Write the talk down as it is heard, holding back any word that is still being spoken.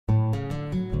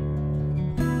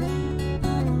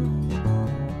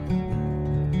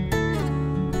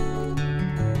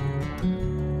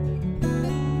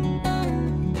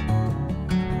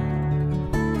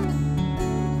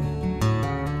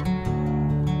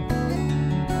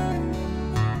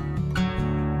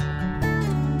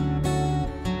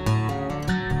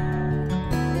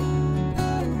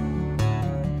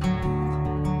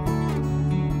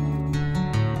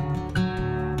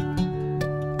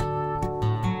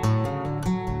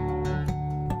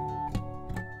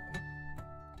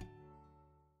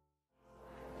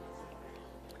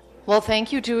Well,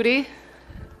 thank you, Judy.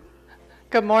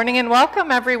 Good morning and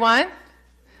welcome, everyone.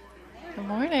 Good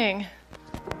morning.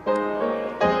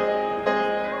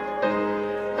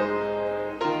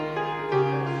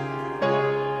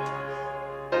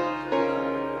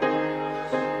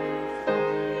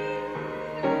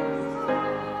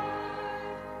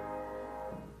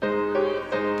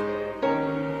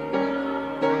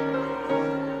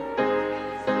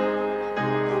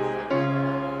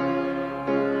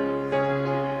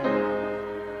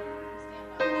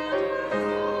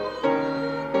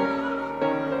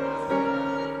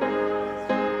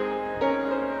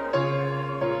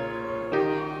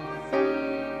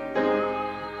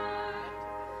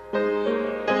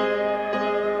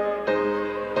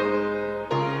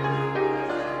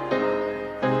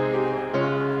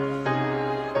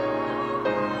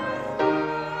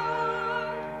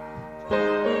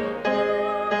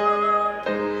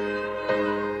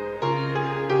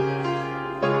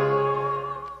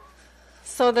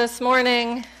 So this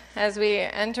morning, as we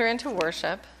enter into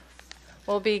worship,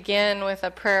 we'll begin with a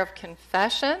prayer of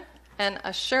confession and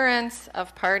assurance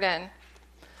of pardon.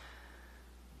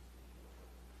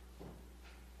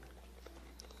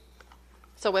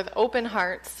 So with open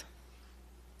hearts,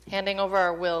 handing over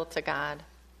our will to God,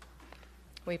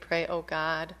 we pray, O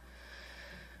God,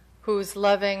 whose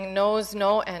loving knows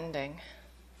no ending.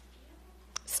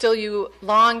 Still you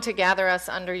long to gather us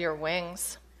under your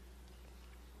wings.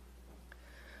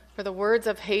 For the words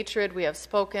of hatred we have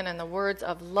spoken and the words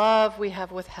of love we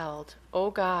have withheld. O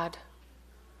God,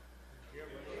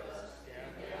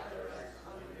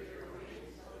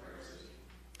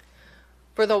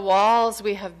 for the walls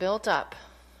we have built up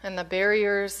and the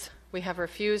barriers we have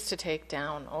refused to take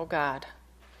down. O God,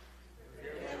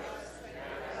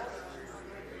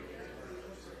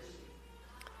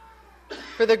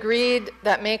 for the greed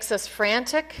that makes us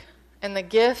frantic and the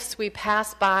gifts we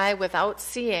pass by without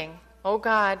seeing. O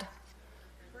God,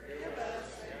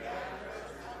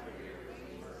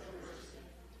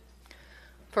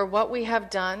 for what we have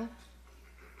done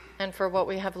and for what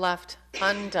we have left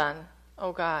undone,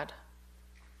 O God.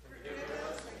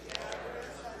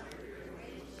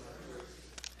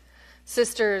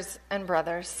 Sisters and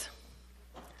brothers,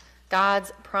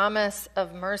 God's promise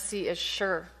of mercy is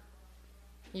sure.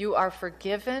 You are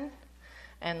forgiven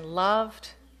and loved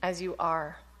as you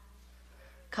are.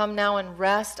 Come now and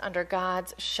rest under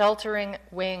God's sheltering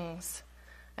wings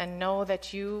and know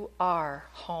that you are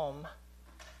home.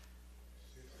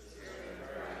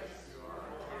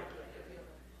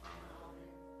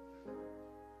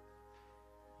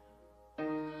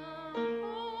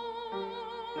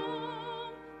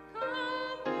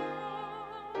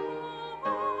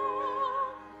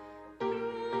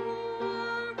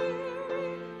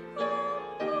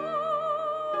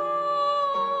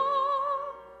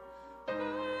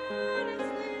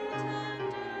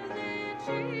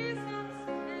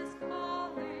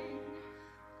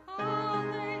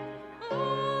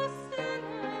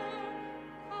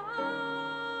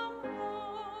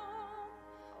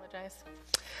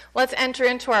 Let's enter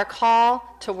into our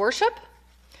call to worship,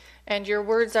 and your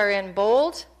words are in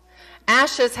bold.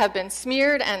 Ashes have been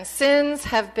smeared and sins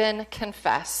have been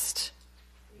confessed.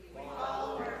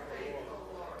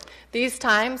 These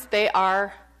times, they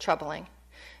are troubling.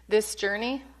 This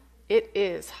journey, it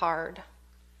is hard.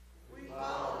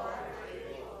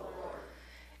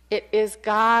 It is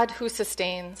God who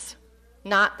sustains,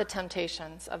 not the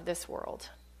temptations of this world.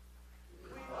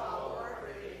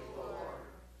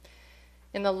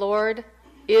 In the Lord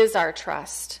is our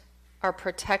trust, our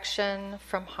protection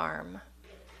from harm.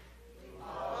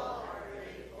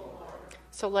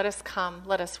 So let us come,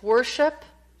 let us worship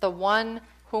the one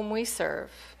whom we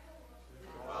serve.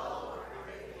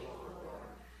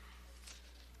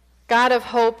 God of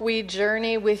hope, we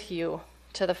journey with you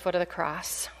to the foot of the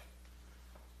cross.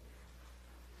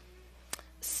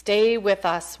 Stay with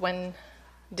us when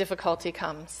difficulty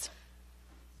comes.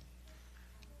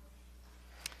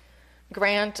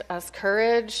 Grant us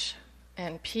courage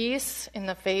and peace in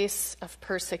the face of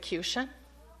persecution.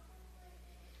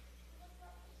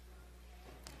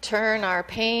 Turn our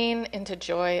pain into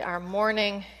joy, our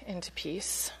mourning into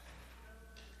peace.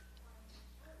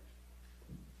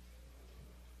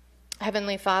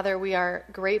 Heavenly Father, we are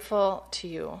grateful to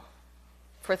you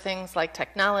for things like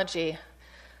technology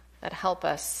that help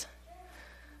us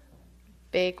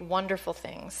bake wonderful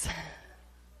things,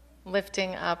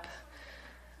 lifting up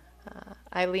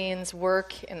Eileen's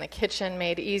work in the kitchen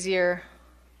made easier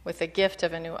with the gift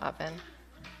of a new oven.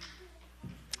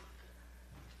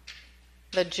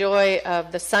 The joy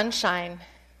of the sunshine,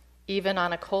 even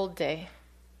on a cold day.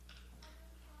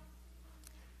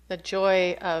 the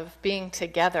joy of being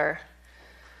together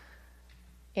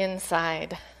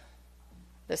inside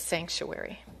the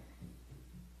sanctuary,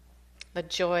 the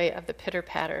joy of the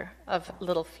pitter-patter of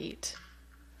little feet.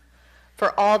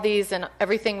 For all these and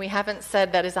everything we haven't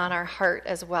said that is on our heart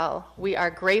as well, we are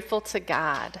grateful to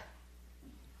God.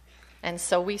 And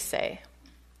so we say.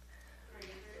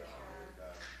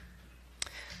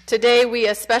 Today we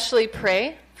especially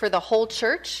pray for the whole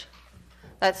church,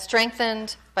 that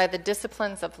strengthened by the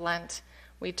disciplines of Lent,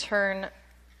 we turn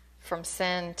from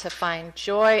sin to find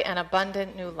joy and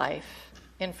abundant new life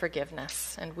in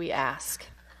forgiveness. And we ask.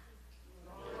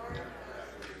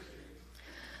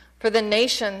 For the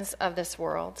nations of this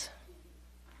world,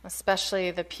 especially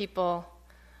the people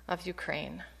of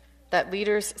Ukraine, that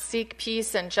leaders seek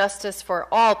peace and justice for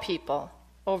all people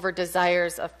over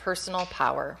desires of personal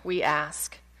power, we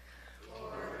ask.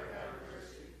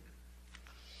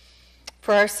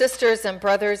 For our sisters and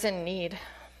brothers in need,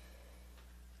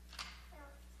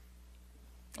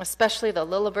 especially the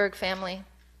Lilleberg family,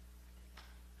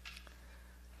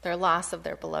 their loss of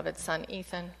their beloved son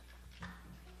Ethan,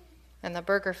 and the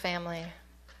Berger family,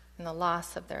 and the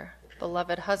loss of their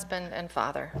beloved husband and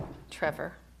father,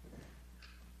 Trevor.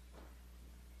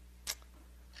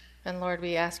 And Lord,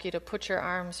 we ask you to put your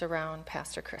arms around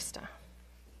Pastor Krista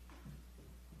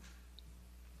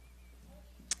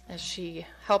as she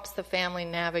helps the family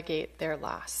navigate their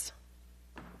loss.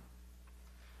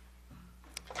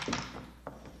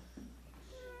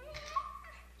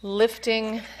 We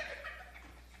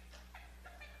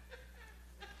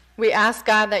ask,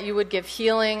 God, that you would give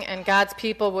healing and God's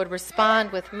people would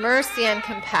respond with mercy and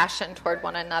compassion toward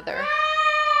one another.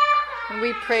 And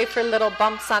we pray for little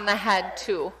bumps on the head,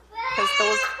 too, because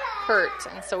those hurt.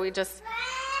 And so we just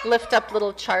lift up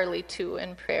little Charlie, too,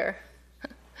 in prayer.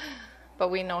 But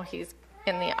we know he's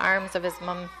in the arms of his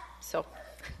mom. So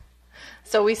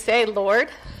we say,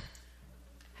 Lord,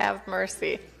 have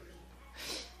mercy.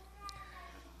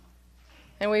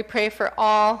 And we pray for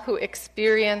all who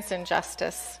experience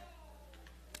injustice,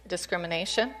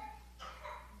 discrimination,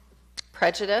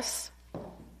 prejudice.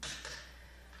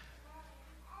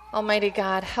 Almighty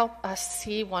God, help us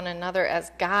see one another as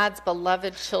God's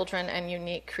beloved children and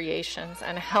unique creations,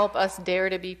 and help us dare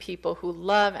to be people who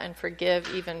love and forgive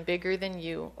even bigger than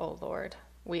you, O Lord,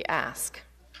 we ask.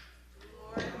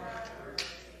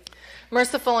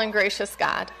 Merciful and gracious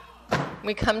God,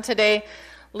 we come today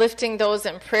lifting those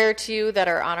in prayer to you that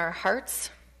are on our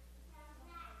hearts.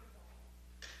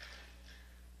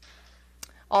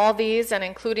 All these, and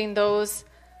including those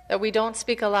that we don't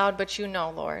speak aloud, but you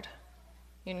know, Lord.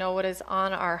 You know what is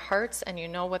on our hearts, and you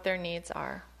know what their needs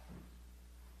are.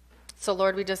 So,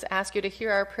 Lord, we just ask you to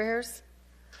hear our prayers.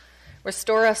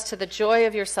 Restore us to the joy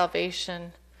of your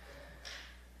salvation,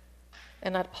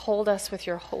 and uphold us with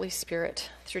your Holy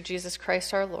Spirit through Jesus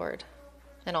Christ our Lord.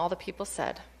 And all the people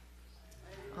said,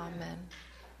 Amen.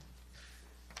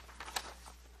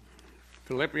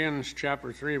 Philippians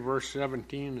chapter 3, verse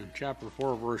 17, and chapter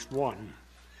 4, verse 1.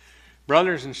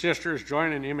 Brothers and sisters,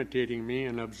 join in imitating me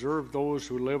and observe those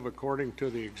who live according to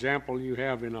the example you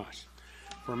have in us.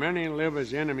 For many live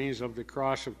as enemies of the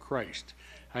cross of Christ.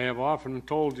 I have often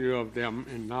told you of them,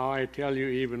 and now I tell you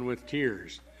even with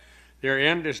tears. Their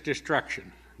end is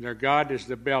destruction. Their God is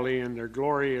the belly, and their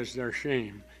glory is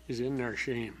in their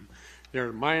shame.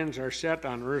 Their minds are set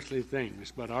on earthly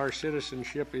things, but our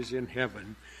citizenship is in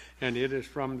heaven, and it is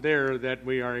from there that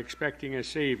we are expecting a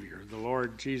Savior, the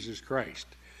Lord Jesus Christ.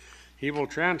 He will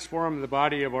transform the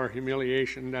body of our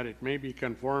humiliation that it may be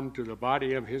conformed to the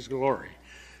body of his glory,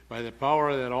 by the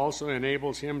power that also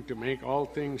enables him to make all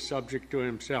things subject to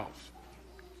himself.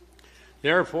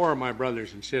 Therefore, my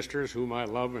brothers and sisters, whom I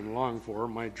love and long for,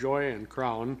 my joy and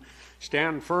crown,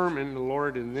 stand firm in the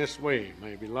Lord in this way,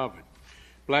 my beloved.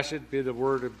 Blessed be the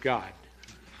word of God.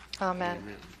 Amen.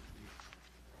 Amen.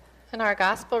 And our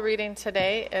gospel reading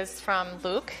today is from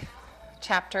Luke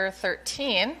chapter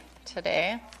 13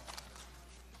 today,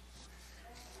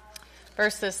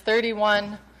 verses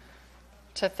 31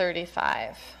 to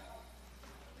 35.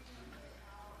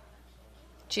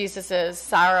 Jesus'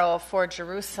 sorrow for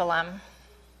Jerusalem.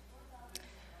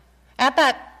 At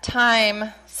that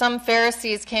time, some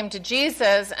Pharisees came to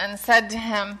Jesus and said to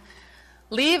him,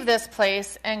 "Leave this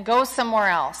place and go somewhere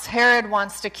else. Herod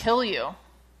wants to kill you."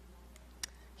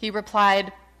 He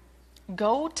replied,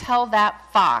 "Go tell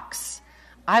that fox,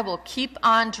 I will keep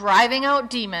on driving out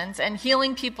demons and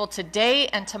healing people today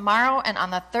and tomorrow, and on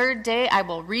the third day I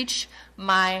will reach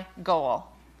my goal.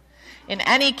 In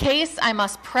any case, I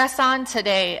must press on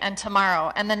today and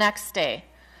tomorrow and the next day,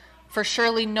 for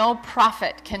surely no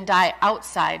prophet can die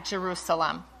outside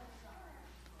Jerusalem."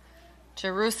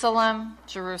 Jerusalem,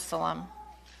 Jerusalem,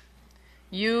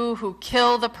 you who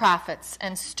kill the prophets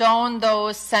and stone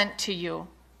those sent to you.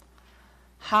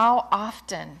 How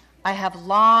often I have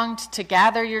longed to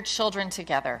gather your children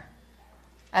together,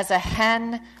 as a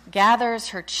hen gathers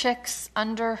her chicks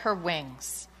under her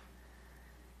wings,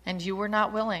 and you were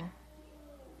not willing.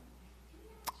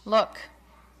 Look,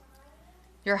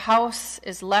 your house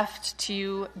is left to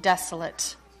you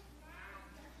desolate.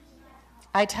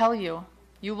 I tell you,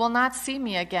 you will not see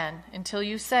me again until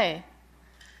you say,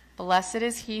 blessed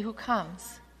is he who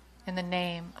comes in the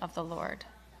name of the Lord.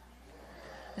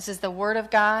 This is the word of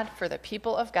God for the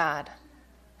people of God.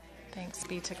 Thanks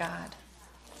be to God.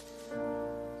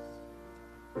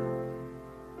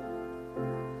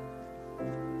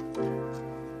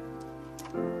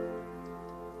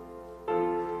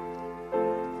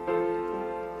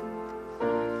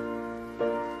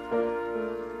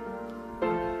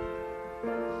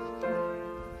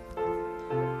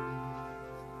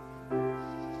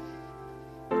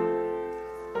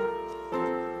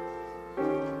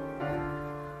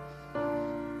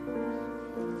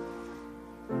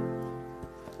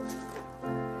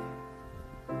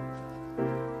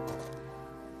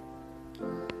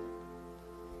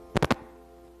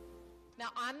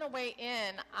 On the way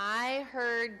in, I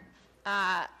heard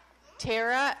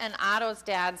Tara and Otto's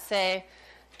dad say,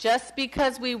 just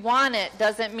because we want it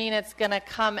doesn't mean it's going to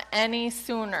come any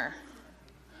sooner.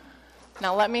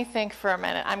 Now let me think for a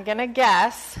minute. I'm going to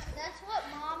guess. That's what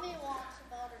Mommy wants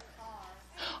about her car.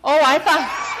 Oh,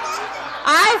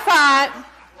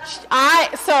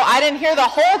 so I didn't hear the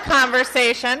whole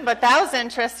conversation, but that was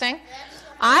interesting.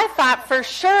 I thought for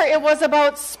sure it was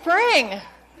about spring.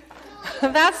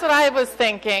 That's what I was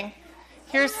thinking.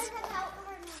 Is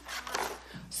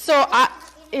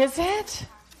it?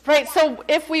 Right, so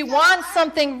if we want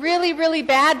something really, really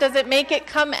bad, does it make it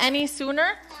come any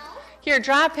sooner? Here,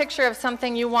 draw a picture of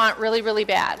something you want really, really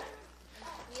bad.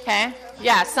 Okay?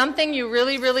 Yeah, something you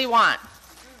really, really want.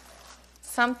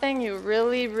 Something you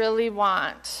really, really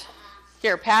want.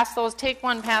 Here, pass those, take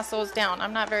one, pass those down.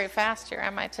 I'm not very fast here,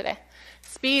 am I, today?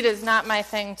 Speed is not my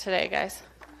thing today, guys.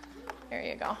 There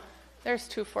you go. There's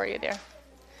two for you there.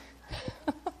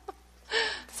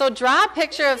 So draw a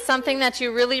picture of something that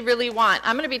you really, really want.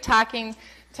 I'm going to be talking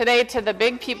today to the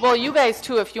big people. You guys,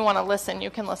 too, if you want to listen,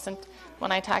 you can listen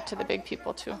when I talk to the big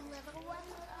people, too.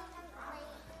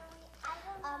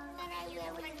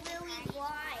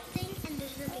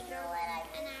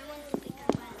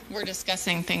 We're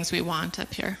discussing things we want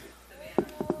up here.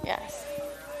 Yes.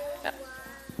 Yep.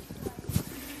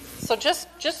 So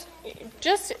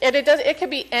it could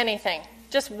be anything.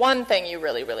 Just one thing you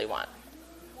really, really want.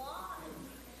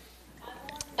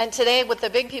 And today with the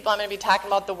big people, I'm going to be talking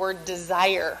about the word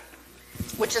desire,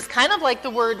 which is kind of like the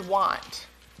word want.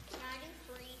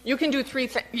 You can do three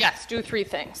things. Yes, do three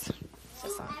things.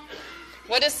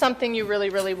 What is something you really,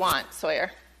 really want,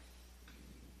 Sawyer?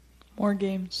 More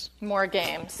games. More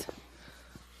games.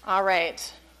 All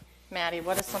right. Maddie,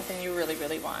 what is something you really,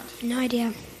 really want? No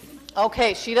idea.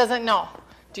 Okay, she doesn't know.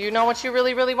 Do you know what you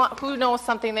really, really want? Who knows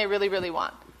something they really, really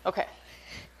want? Okay.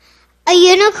 A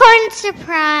unicorn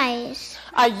surprise.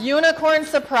 A unicorn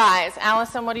surprise.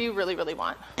 Allison, what do you really, really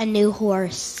want? A new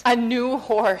horse. A new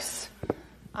horse.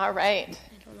 All right.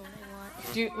 I don't know what I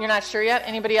want. You're not sure yet?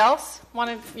 Anybody else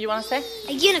you want to say?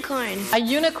 A unicorn. A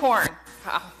unicorn.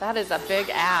 Wow, that is a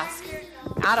big ask.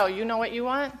 Otto, you know what you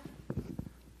want?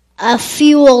 A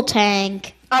fuel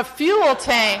tank. A fuel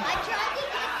tank. I tried to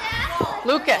get that.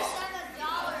 Lucas.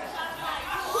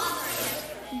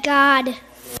 God.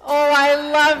 Oh, I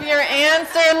love your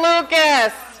answer,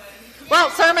 Lucas. Well,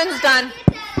 sermon's done.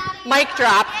 Mic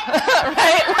drop.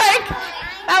 Right? Like,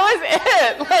 that was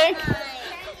it. Like,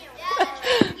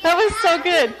 that was so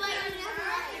good.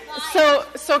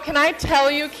 So can I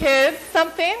tell you kids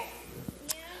something?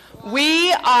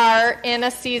 We are in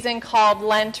a season called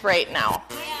Lent right now.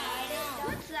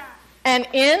 And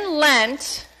in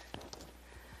Lent,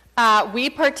 we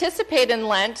participate in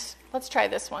Lent. Let's try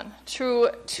this one.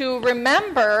 To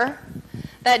remember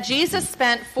that Jesus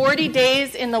spent 40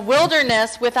 days in the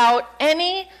wilderness without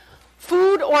any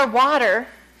food or water.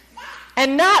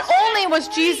 And not only was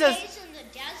Jesus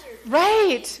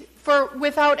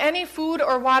without any food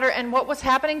or water, and what was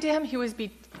happening to him? He was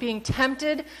being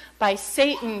tempted by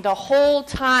Satan the whole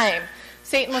time.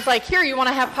 Satan was like, here, you want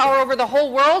to have power over the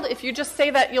whole world? If you just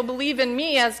say that you'll believe in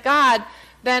me as God,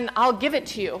 then I'll give it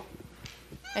to you.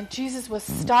 And Jesus was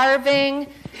starving,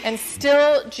 and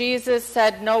still Jesus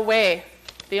said, no way.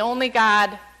 The only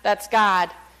God that's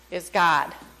God is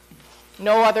God.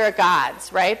 No other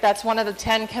gods, right? That's one of the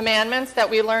 10 commandments that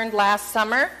we learned last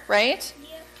summer, right?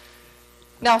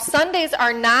 Now, Sundays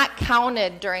are not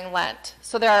counted during Lent.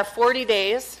 So there are 40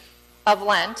 days of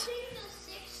Lent. Counting the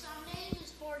 6 Sundays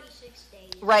is 46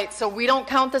 days. Right, so we don't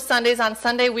count the Sundays. On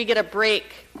Sunday, we get a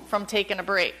break from taking a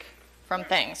break from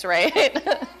things, right?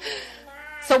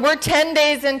 So we're 10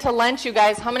 days into Lent, you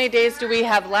guys. How many days do we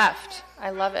have left? I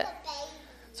love it.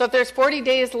 So if there's 40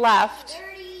 days left,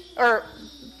 or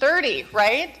 30,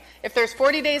 right? If there's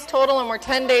 40 days total and we're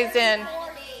 10 days in,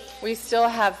 we still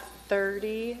have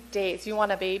 30 days. You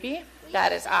want a baby?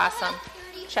 That is awesome.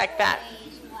 Check that.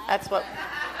 That's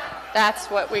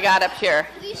what we got up here.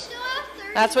 We still have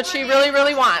 34 That's what she really,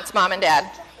 really wants, Mom and Dad.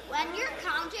 When you're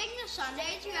counting the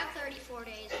Sundays, you have 34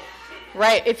 days left.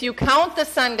 Right. If you count the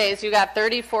Sundays, you got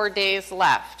 34 days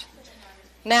left.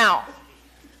 Now,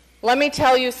 let me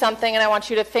tell you something, and I want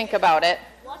you to think about it.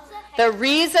 What's the The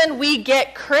reason we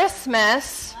get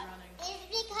Christmas, is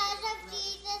because of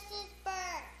Jesus'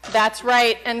 birth. that's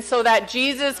right, and so that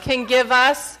Jesus can give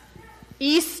us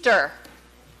Easter.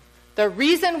 The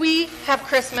reason we have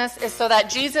Christmas is so that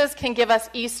Jesus can give us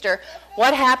Easter.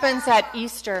 What happens at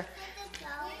Easter? He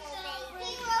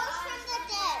rose from the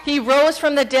dead. He rose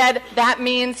from the dead. That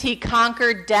means he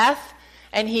conquered death,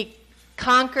 and he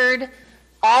conquered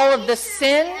all of the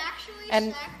sin, We actually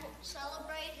and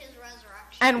celebrate his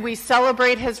resurrection. and we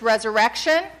celebrate his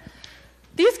resurrection.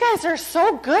 These guys are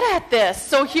so good at this.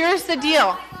 So here's the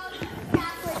deal.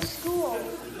 Catholic school.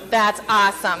 That's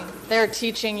awesome. They're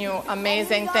teaching you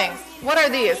amazing things. What are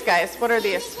these, guys? What are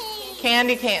these?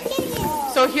 Candy canes.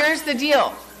 So here's the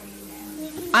deal.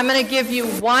 I'm going to give you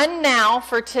one now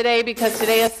for today because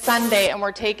today is Sunday and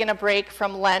we're taking a break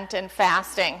from Lent and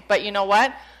fasting. But you know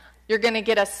what? You're going to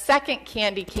get a second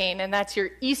candy cane, and that's your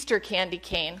Easter candy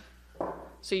cane.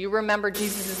 So you remember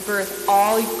Jesus' birth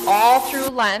all through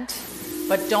Lent,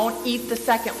 but don't eat the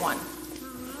second one.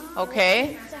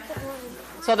 Okay?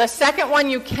 So the second one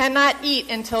you cannot eat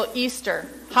until Easter.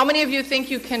 How many of you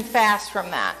think you can fast from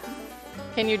that?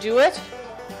 Can you do it?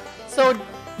 So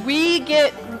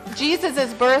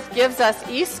Jesus' birth gives us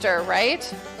Easter, right?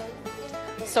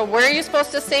 So where are you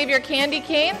supposed to save your candy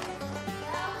cane?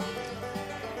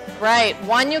 Right,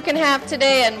 one you can have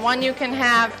today and one you can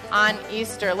have on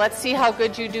Easter. Let's see how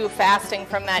good you do fasting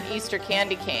from that Easter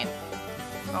candy cane.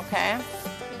 Okay?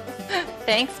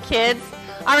 Thanks, kids.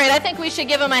 All right, I think we should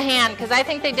give them a hand because I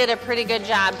think they did a pretty good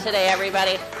job today,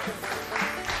 everybody.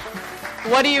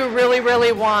 What do you really,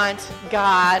 really want?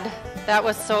 God. That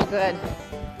was so good.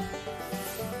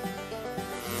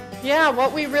 Yeah,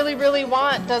 what we really, really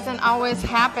want doesn't always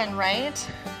happen, right?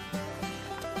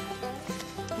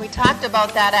 We talked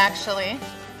about that actually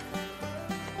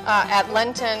at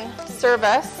Lenten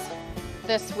service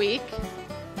this week.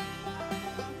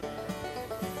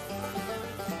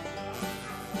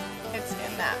 It's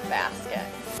in that basket.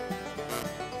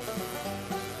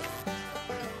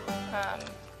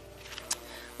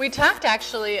 We talked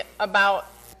actually about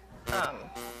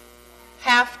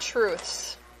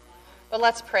half-truths, but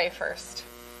let's pray first.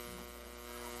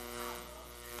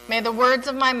 May the words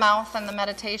of my mouth and the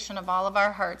meditation of all of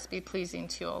our hearts be pleasing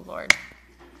to you, O Lord.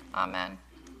 Amen.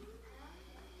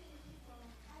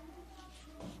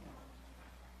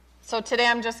 So today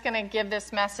I'm just going to give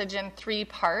this message in 3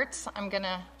 parts. I'm going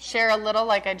to share a little,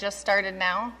 like I just started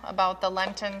now, about the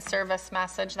Lenten service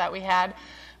message that we had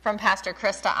from Pastor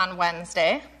Krista on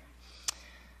Wednesday.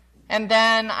 And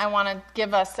then I want to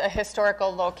give us a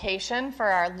historical location for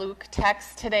our Luke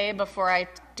text today before I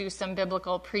do some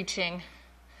biblical preaching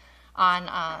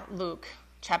on Luke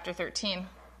chapter 13.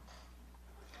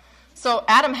 So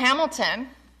Adam Hamilton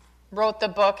wrote the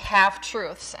book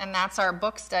Half-Truths, and that's our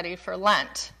book study for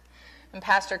Lent. And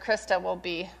Pastor Krista will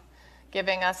be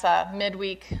giving us a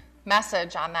midweek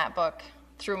message on that book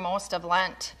through most of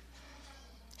Lent.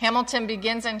 Hamilton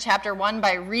begins in chapter 1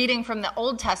 by reading from the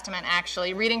Old Testament,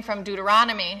 actually, reading from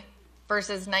Deuteronomy,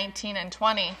 verses 19 and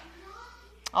 20.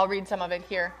 I'll read some of it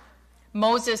here.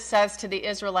 Moses says to the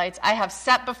Israelites, I have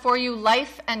set before you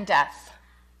life and death,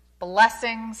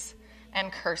 blessings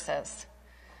and curses.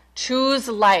 Choose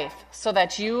life so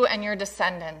that you and your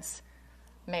descendants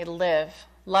may live,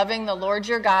 loving the Lord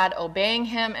your God, obeying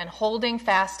him and holding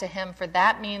fast to him, for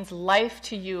that means life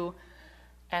to you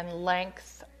and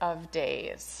length of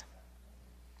days.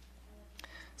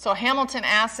 So Hamilton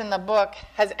asks in the book,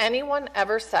 has anyone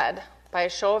ever said, by a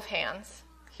show of hands,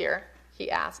 here, he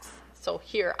asks, so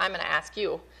here, I'm going to ask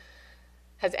you,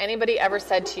 has anybody ever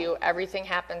said to you, everything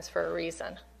happens for a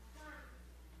reason?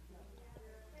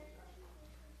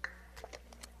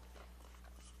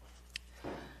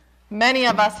 Many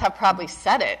of us have probably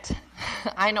said it.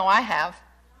 I know I have.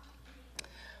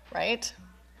 Right?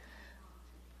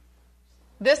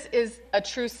 This is a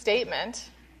true statement,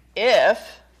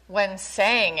 if, when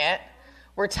saying it,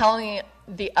 we're telling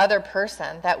the other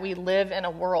person that we live in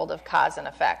a world of cause and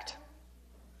effect.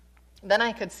 Then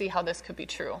I could see how this could be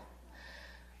true,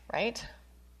 right?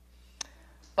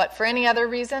 But for any other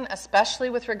reason, especially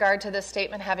with regard to this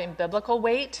statement having biblical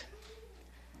weight,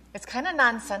 it's kind of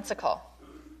nonsensical.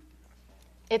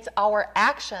 It's our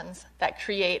actions that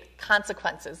create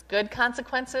consequences, good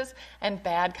consequences and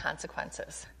bad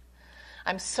consequences.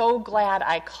 I'm so glad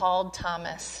I called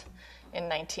Thomas in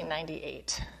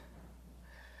 1998,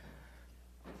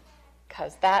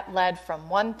 because that led from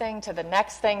one thing to the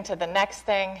next thing to the next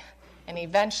thing, and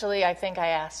eventually I think I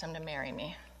asked him to marry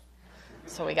me.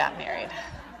 So we got married.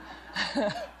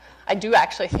 I do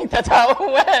actually think that's how it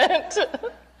went.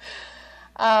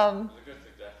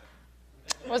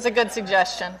 It was a good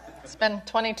suggestion. It's been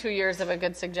 22 years of a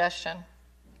good suggestion,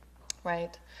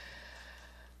 right?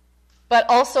 But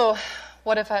also,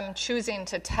 what if I'm choosing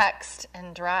to text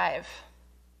and drive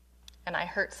and I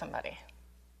hurt somebody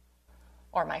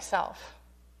or myself?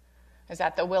 Is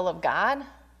that the will of God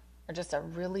or just a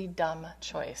really dumb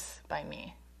choice by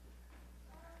me?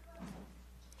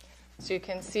 So you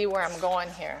can see where I'm going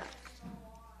here.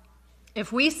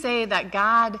 If we say that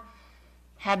God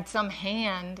had some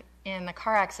hand in the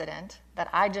car accident that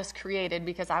I just created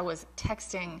because I was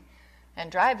texting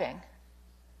and driving,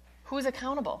 who's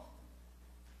accountable?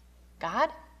 God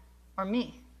or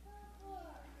me?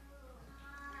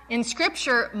 In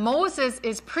Scripture, Moses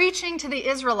is preaching to the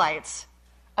Israelites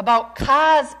about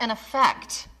cause and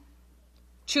effect.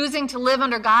 Choosing to live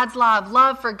under God's law of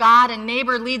love for God and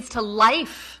neighbor leads to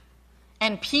life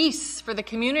and peace for the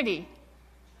community.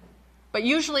 But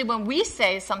usually when we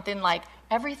say something like,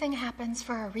 everything happens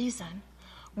for a reason,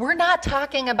 we're not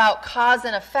talking about cause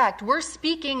and effect. We're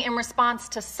speaking in response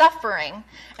to suffering.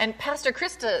 And Pastor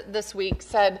Krista this week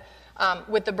said,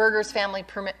 with the Burgers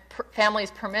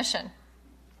family's permission,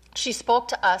 she spoke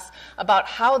to us about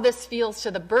how this feels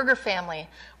to the Burger family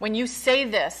when you say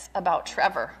this about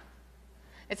Trevor.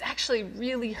 It's actually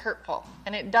really hurtful,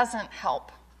 and it doesn't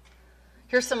help.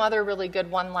 Here's some other really good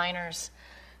one-liners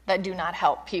that do not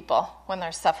help people when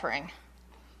they're suffering.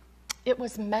 It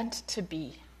was meant to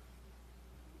be.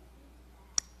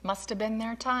 Must have been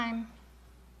their time.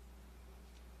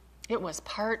 It was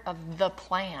part of the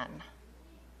plan.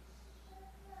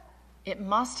 It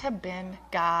must have been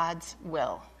God's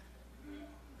will.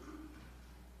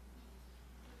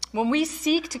 When we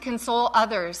seek to console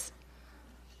others,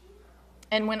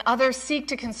 and when others seek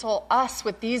to console us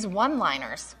with these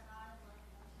one-liners,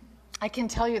 I can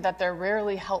tell you that they're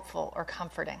rarely helpful or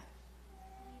comforting.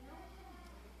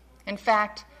 In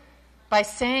fact, by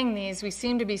saying these, we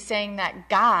seem to be saying that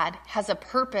God has a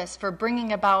purpose for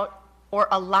bringing about or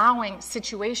allowing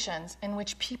situations in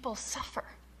which people suffer.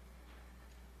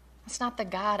 That's not the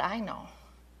God I know.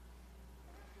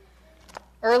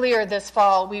 Earlier this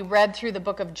fall, we read through the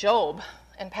book of Job,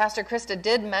 and Pastor Krista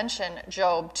did mention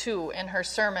Job, too, in her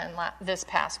sermon this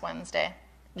past Wednesday.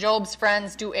 Job's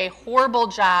friends do a horrible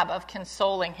job of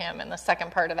consoling him in the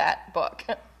second part of that book.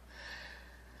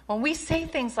 When we say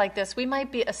things like this, we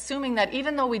might be assuming that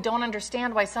even though we don't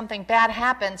understand why something bad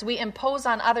happens, we impose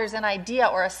on others an idea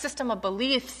or a system of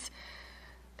beliefs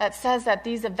that says that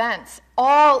these events,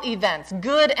 all events,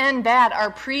 good and bad,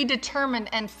 are predetermined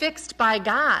and fixed by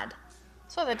God.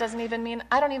 So that doesn't even mean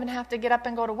I don't even have to get up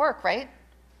and go to work, right?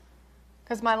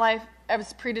 Because my life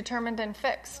was predetermined and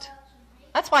fixed.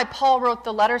 That's why Paul wrote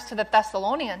the letters to the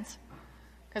Thessalonians.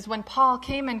 Because when Paul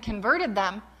came and converted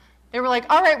them, they were like,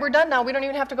 all right, we're done now. We don't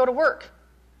even have to go to work.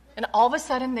 And all of a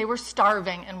sudden, they were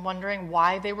starving and wondering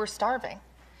why they were starving.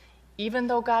 Even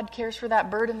though God cares for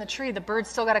that bird in the tree, the bird's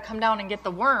still got to come down and get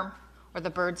the worm, or the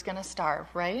bird's going to starve,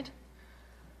 right?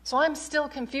 So I'm still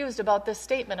confused about this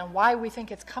statement and why we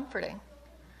think it's comforting.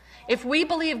 If we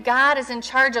believe God is in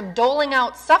charge of doling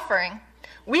out suffering,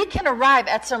 we can arrive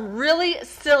at some really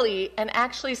silly and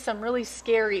actually some really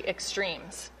scary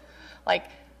extremes. Like,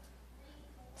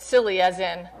 silly as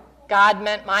in, God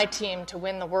meant my team to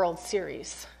win the World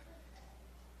Series.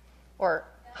 Or,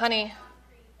 honey,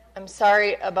 I'm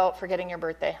sorry about forgetting your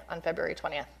birthday on February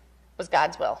 20th. It was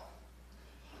God's will.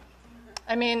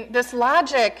 I mean, this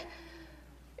logic,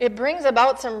 it brings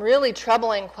about some really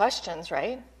troubling questions,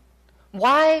 right?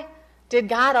 Why did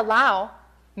God allow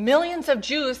millions of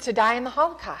Jews to die in the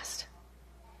Holocaust?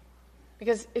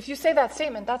 Because if you say that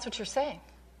statement, that's what you're saying.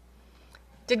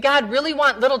 Did God really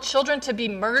want little children to be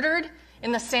murdered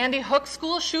in the Sandy Hook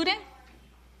school shooting?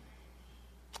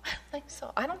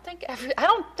 I don't think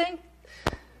so.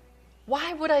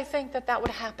 Why would I think that that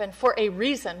would happen for a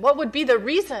reason? What would be the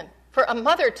reason for a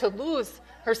mother to lose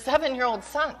her 7-year-old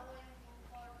son?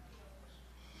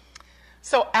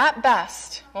 So at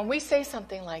best, when we say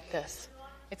something like this,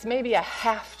 it's maybe a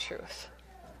half-truth.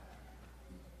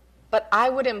 But I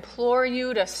would implore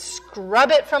you to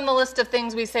scrub it from the list of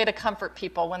things we say to comfort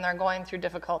people when they're going through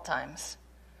difficult times.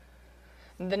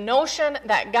 The notion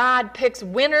that God picks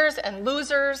winners and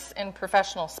losers in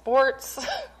professional sports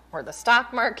or the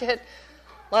stock market,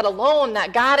 let alone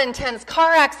that God intends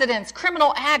car accidents,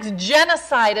 criminal acts,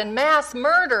 genocide, and mass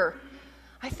murder,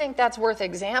 I think that's worth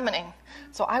examining.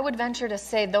 So I would venture to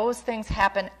say those things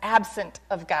happen absent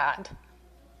of God.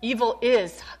 Evil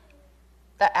is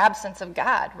the absence of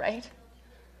God, right?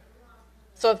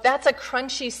 So if that's a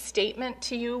crunchy statement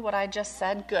to you, what I just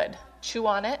said, good. Chew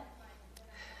on it.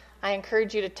 I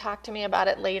encourage you to talk to me about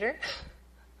it later.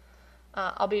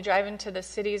 I'll be driving to the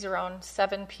cities around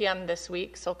 7 p.m. this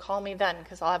week, so call me then,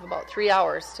 because I'll have about 3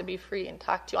 hours to be free and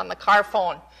talk to you on the car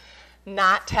phone,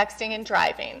 not texting and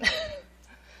driving.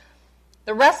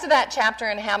 The rest of that chapter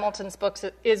in Hamilton's books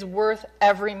is worth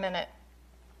every minute.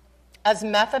 As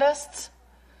Methodists,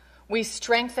 we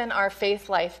strengthen our faith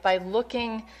life by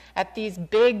looking at these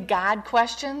big God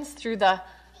questions through the,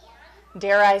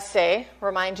 dare I say,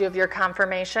 remind you of your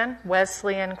confirmation,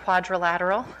 Wesleyan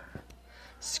quadrilateral,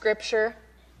 Scripture,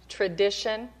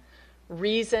 tradition,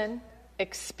 reason,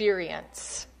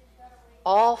 experience.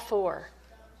 All four.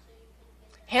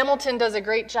 Hamilton does a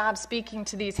great job speaking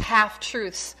to these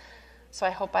half-truths, so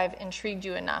I hope I've intrigued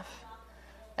you enough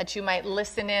that you might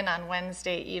listen in on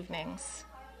Wednesday evenings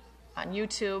on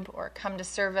YouTube, or come to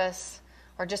service,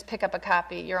 or just pick up a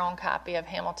copy, your own copy of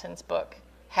Hamilton's book,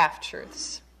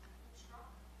 Half-Truths.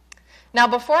 Now,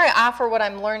 before I offer what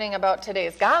I'm learning about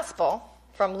today's gospel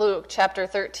from Luke chapter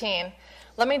 13,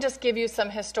 let me just give you some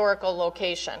historical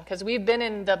location, because we've been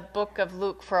in the book of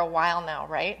Luke for a while now,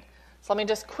 right? So let me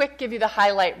just quick give you the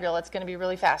highlight reel. It's going to be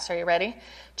really fast. Are you ready?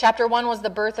 Chapter 1 was the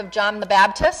birth of John the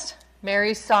Baptist.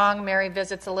 Mary's song, Mary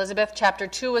visits Elizabeth. Chapter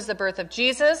 2 was the birth of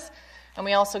Jesus. And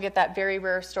we also get that very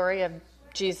rare story of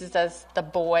Jesus as the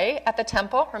boy at the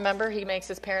temple. Remember, he makes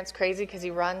his parents crazy because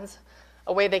he runs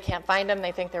away. They can't find him.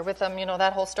 They think they're with him. You know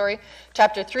that whole story.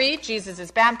 Chapter 3, Jesus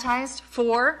is baptized.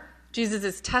 4, Jesus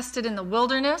is tested in the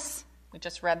wilderness. We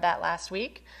just read that last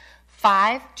week.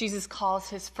 5, Jesus calls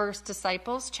his first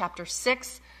disciples. Chapter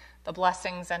 6, the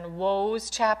blessings and woes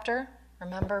chapter.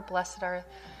 Remember, blessed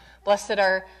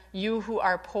are you who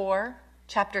are poor.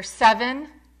 Chapter 7,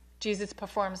 Jesus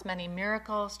performs many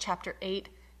miracles. Chapter 8,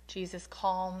 Jesus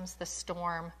calms the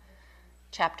storm.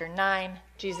 Chapter 9,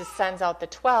 Jesus sends out the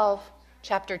 12.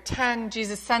 Chapter 10,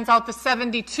 Jesus sends out the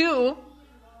 72.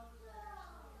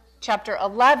 Chapter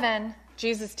 11,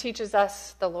 Jesus teaches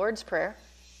us the Lord's Prayer.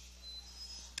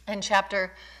 And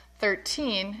chapter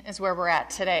 13 is where we're at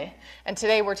today. And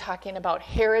today we're talking about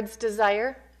Herod's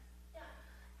desire,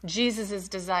 Jesus'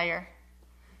 desire,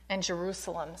 and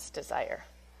Jerusalem's desire.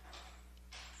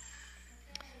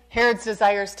 Herod's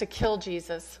desire is to kill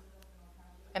Jesus,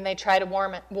 and they try to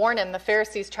warn him. The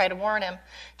Pharisees try to warn him.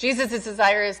 Jesus'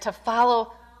 desire is to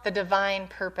follow the divine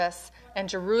purpose, and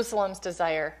Jerusalem's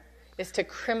desire is to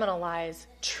criminalize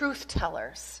truth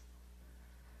tellers.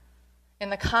 In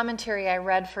the commentary I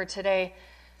read for today,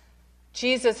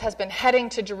 Jesus has been heading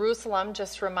to Jerusalem,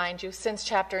 just to remind you, since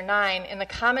chapter 9. In the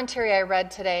commentary I read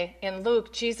today in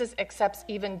Luke, Jesus accepts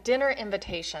even dinner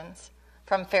invitations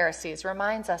from Pharisees.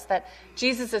 Reminds us that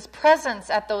Jesus'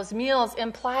 presence at those meals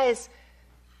implies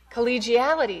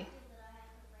collegiality,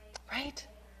 right?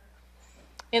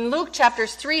 In Luke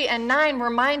chapters 3 and 9, we're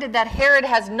reminded that Herod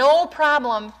has no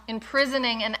problem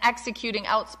imprisoning and executing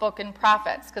outspoken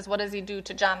prophets, because what does he do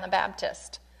to John the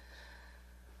Baptist?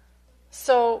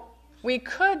 So we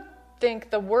could think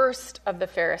the worst of the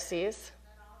Pharisees.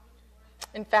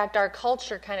 In fact, our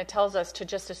culture kind of tells us to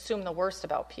just assume the worst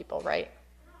about people, right?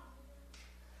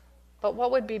 But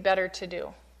what would be better to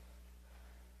do?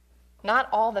 Not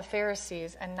all the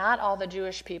Pharisees and not all the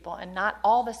Jewish people and not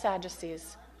all the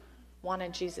Sadducees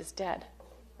wanted Jesus dead,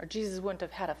 or Jesus wouldn't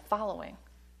have had a following.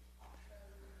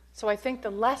 So I think the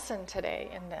lesson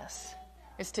today in this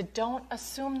is to don't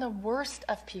assume the worst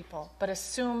of people, but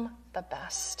assume the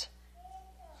best.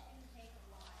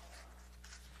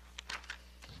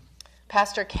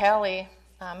 Pastor Callie,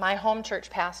 my home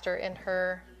church pastor, in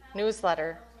her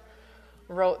newsletter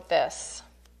wrote this.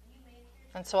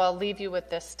 And so I'll leave you with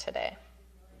this today.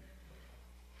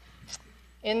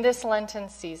 In this Lenten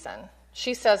season,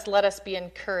 she says, let us be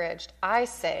encouraged. I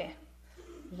say,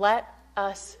 let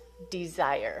us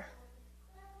desire.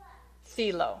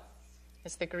 Thelō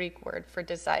is the Greek word for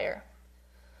desire.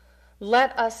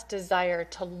 Let us desire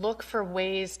to look for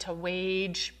ways to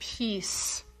wage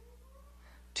peace,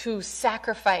 to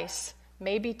sacrifice,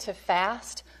 maybe to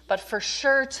fast, but for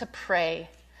sure to pray,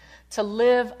 to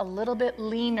live a little bit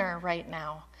leaner right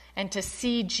now and to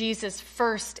see Jesus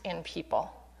first in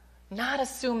people, not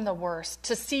assume the worst,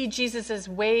 to see Jesus'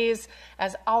 ways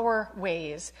as our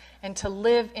ways, and to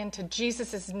live into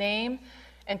Jesus' name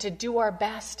and to do our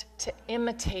best to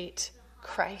imitate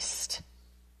Christ.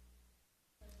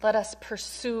 Let us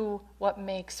pursue what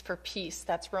makes for peace.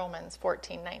 That's Romans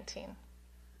 14:19.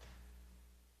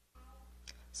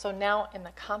 So now, in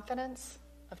the confidence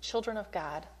of children of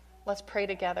God, let's pray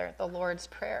together the Lord's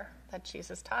Prayer that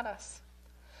Jesus taught us.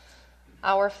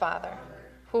 Our Father,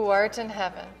 who art in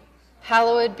heaven,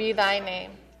 hallowed be thy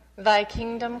name. Thy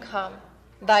kingdom come,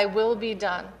 thy will be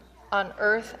done, on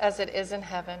earth as it is in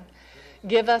heaven.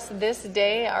 Give us this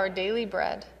day our daily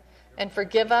bread, and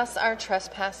forgive us our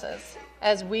trespasses,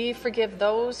 as we forgive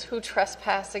those who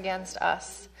trespass against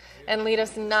us. And lead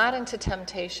us not into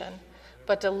temptation,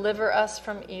 but deliver us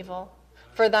from evil.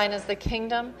 For thine is the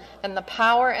kingdom, and the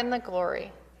power, and the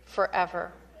glory,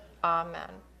 forever. Amen.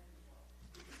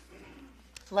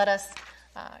 Let us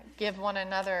give one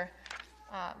another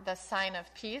the sign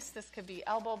of peace. This could be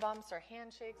elbow bumps or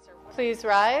handshakes. Please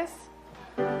rise.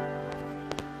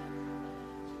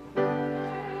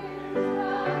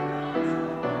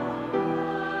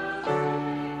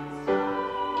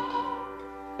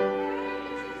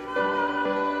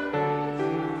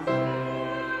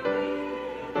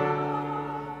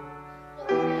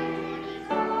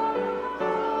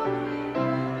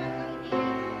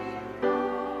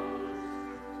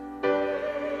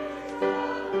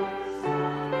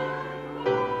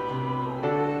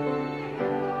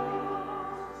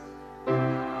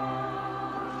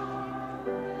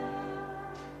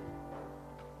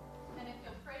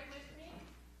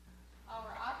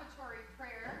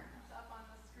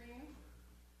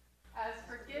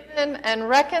 And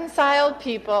reconciled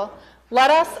people, let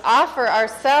us offer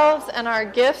ourselves and our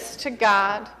gifts to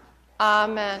God.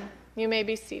 Amen. You may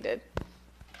be seated.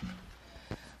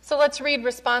 So let's read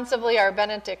responsively our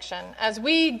benediction. As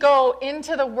we go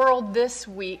into the world this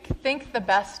week, think the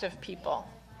best of people.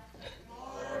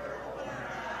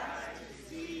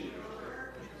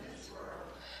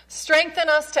 Strengthen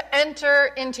us to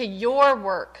enter into your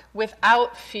work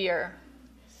without fear.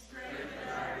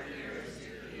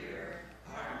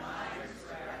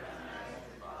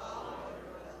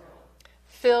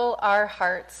 Fill our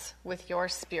hearts with your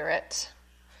Spirit.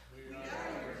 We are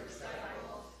your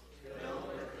disciples, filled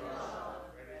with your love,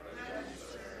 ready to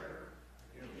serve,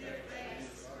 and give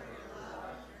thanks for your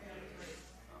love and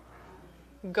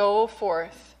grace. Go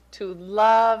forth to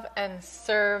love and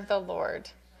serve the Lord.